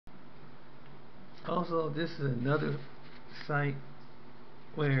Also, this is another site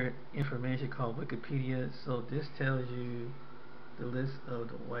where information called Wikipedia. So this tells you the list of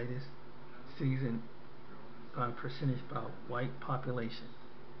the whitest cities in by percentage by white population,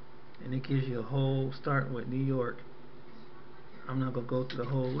 and it gives you a whole start with New York. I'm not gonna go through the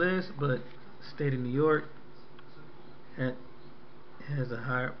whole list, but the state of New York has a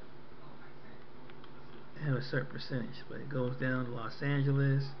higher have a certain percentage, but it goes down to Los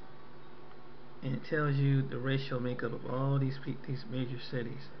Angeles, and it tells you the racial makeup of all these major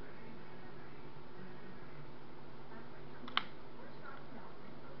cities.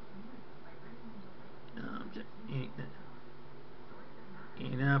 Um,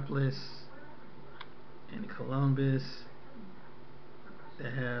 Indianapolis and Columbus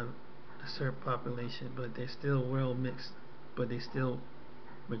that have a certain population, but they're still well mixed, but they still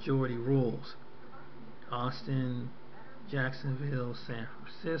majority rules. Austin, Jacksonville, San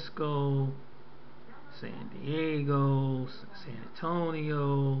Francisco, San Diego, San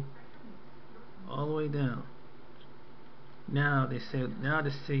Antonio, all the way down. Now the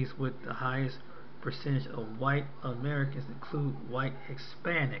cities with the highest percentage of white Americans include white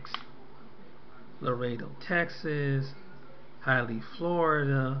Hispanics. Laredo, Texas, Hialeah,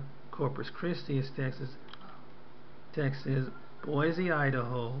 Florida, Corpus Christi, Texas, Boise,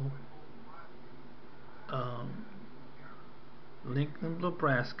 Idaho, um, Lincoln,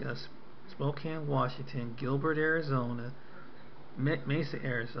 Nebraska, Spokane, Washington, Gilbert, Arizona, Mesa,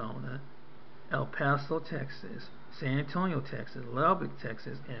 Arizona, El Paso, Texas, San Antonio, Texas, Lubbock,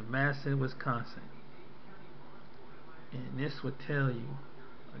 Texas, and Madison, Wisconsin. And this would tell you,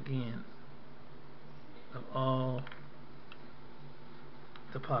 again, of all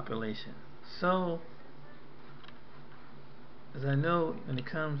the population. So, as I know, when it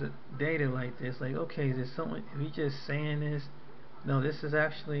comes to data like this, like, okay, is there someone, if you just saying this, no, this is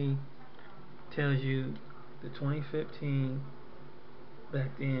actually tells you the 2015 back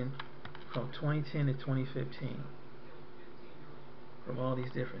then, from 2010 to 2015, from all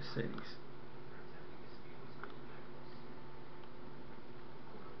these different cities.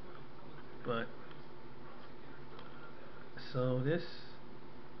 But so this,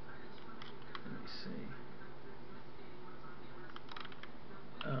 let me see.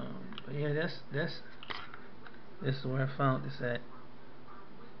 But yeah, that's this is where I found this at.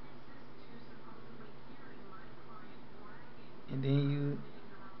 And then you,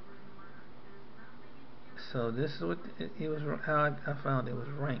 so this is what it was. How I found it was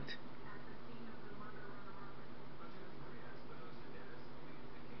ranked.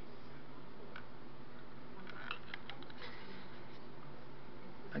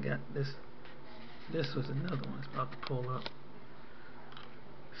 I got this. This was another one. It's about to pull up.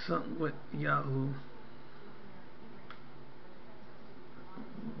 Something with Yahoo.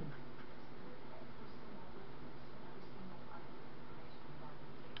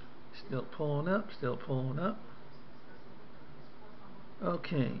 Still pulling up. Still pulling up.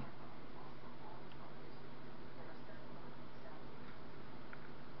 Okay.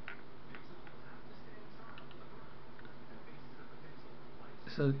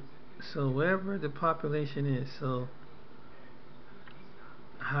 So so wherever the population is, so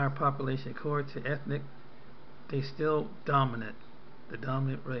higher population according to ethnic, they still dominant, the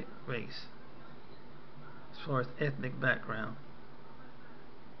dominant race as far as ethnic background.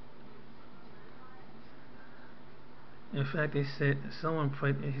 In fact, they said someone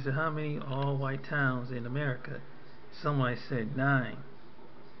played. He said, "How many all-white towns in America?" Someone said nine.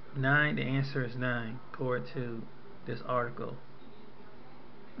 Nine. The answer is nine, according to this article.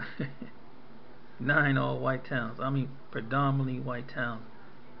 Nine all-white towns. I mean, predominantly white towns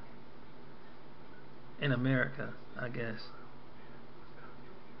in America, I guess.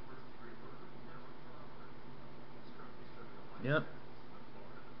 Yep.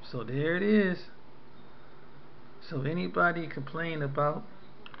 So there it is. So anybody complain about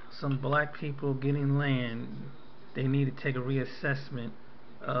some black people getting land, they need to take a reassessment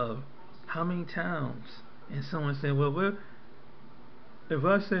of how many towns. And someone said, well, if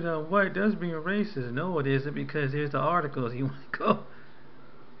I said I'm white, that's being racist. No, it isn't, because here's the articles. You want to go?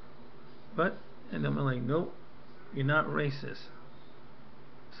 But, and I'm like, nope, you're not racist.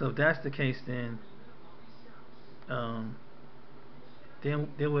 So if that's the case, um, then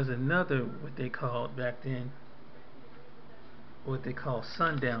there was another, what they called back then, what they call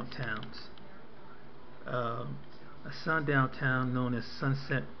sundown towns. Um, a sundown town known as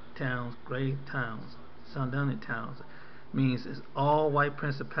sunset towns, gray towns, sundown towns, means it's all white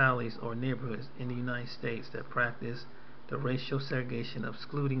principalities or neighborhoods in the United States that practice the racial segregation of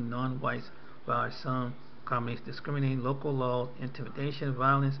excluding non-whites by some combination discriminating local laws, intimidation,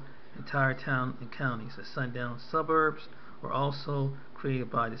 violence, entire town and counties. The sundown suburbs were also created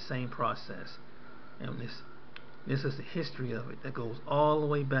by the same process. And this is the history of it that goes all the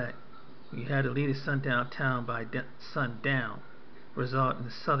way back. You had to lead a sundown town by sundown, result in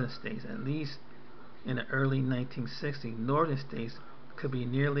the southern states. At least in the early 1960s, northern states could be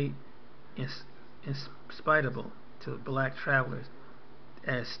nearly inhospitable to black travelers,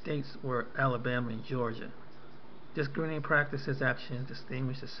 as states were Alabama and Georgia. This greening practices actions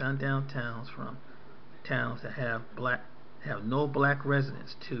distinguish the sundown towns from towns that have no black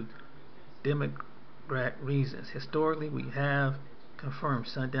residents to demographic reasons. Historically, we have confirmed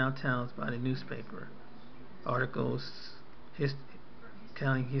sundown towns by the newspaper articles,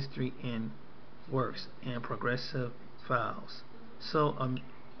 county history and works, and progressive files. So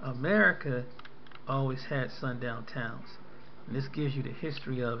America always had sundown towns. And this gives you the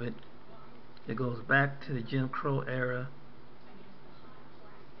history of it. It goes back to the Jim Crow era,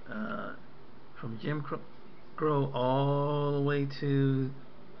 from Jim Crow all the way to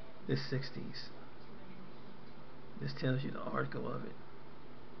the 60s. This tells you the article of it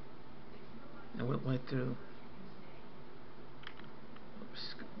and what went through.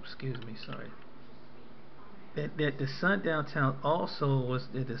 Excuse me, sorry. That the sundown town also was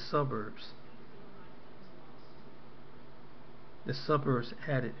the suburbs. The suburbs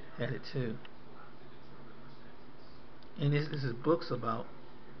had it too. And this is books about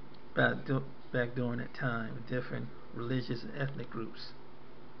back during that time, different religious and ethnic groups.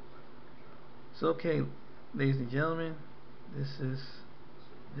 So okay, ladies and gentlemen, this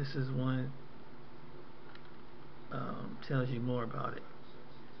is one tells you more about it.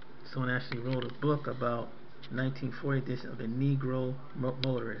 Someone actually wrote a book about 1940 edition of the Negro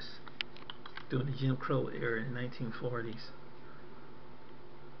motorist during the Jim Crow era in the 1940s.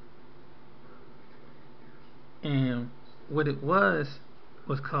 And what it was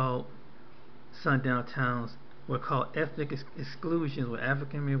called sundown towns, were called ethnic exclusions, where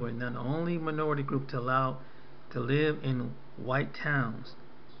African Americans were not the only minority group to allow to live in white towns.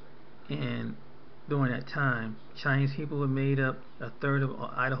 And during that time, Chinese people were made up a third of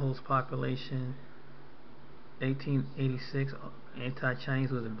Idaho's population. 1886,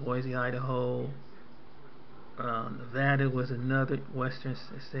 anti-Chinese was in Boise, Idaho. Nevada was another western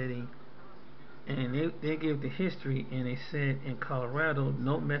city. And they gave the history, and they said in Colorado,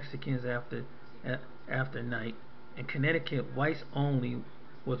 no Mexicans after night. In Connecticut, whites only,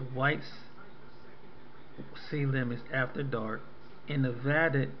 with whites city limits after dark. In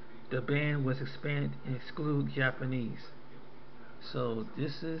Nevada, the ban was expanded and exclude Japanese. So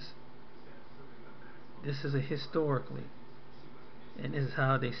this is a historically, and this is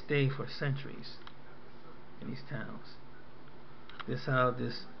how they stay for centuries in these towns.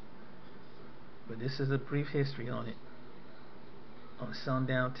 But this is a brief history on it. On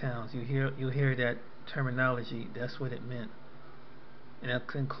sundown towns, you'll hear that terminology. That's what it meant, and that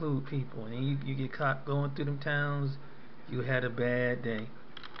could include people. And then you get caught going through them towns, you had a bad day.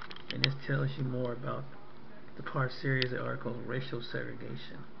 And this tells you more about the part series of the article, racial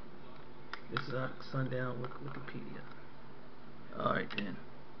segregation. This is sundown Wikipedia. Alright then,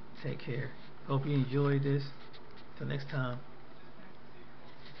 take care. Hope you enjoyed this. Till next time.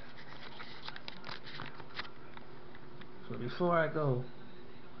 So before I go,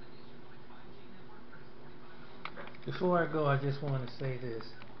 I just want to say this.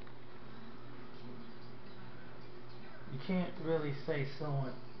 You can't really say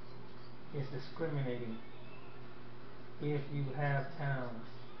someone is discriminating if you have towns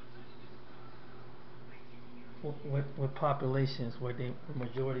with populations where the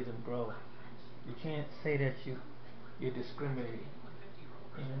majority of them grow. You can't say that you're discriminating.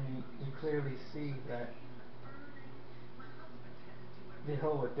 And you clearly see that they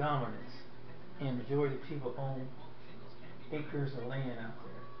hold a dominance, and majority of people own acres of land out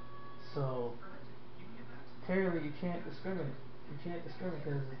there. So clearly you can't discriminate. You can't discriminate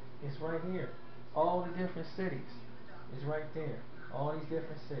because it's right here. All the different cities is right there. All these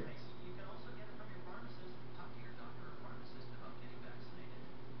different cities.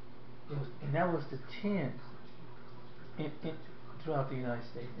 And that was the 10 throughout the United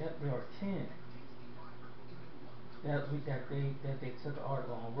States. There are 10 that they took an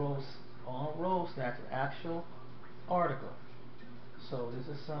article on roll stats, an actual article. So this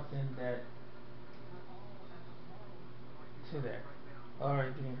is something that to that.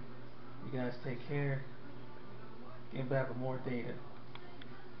 Alright then, you guys take care. Get back with more data.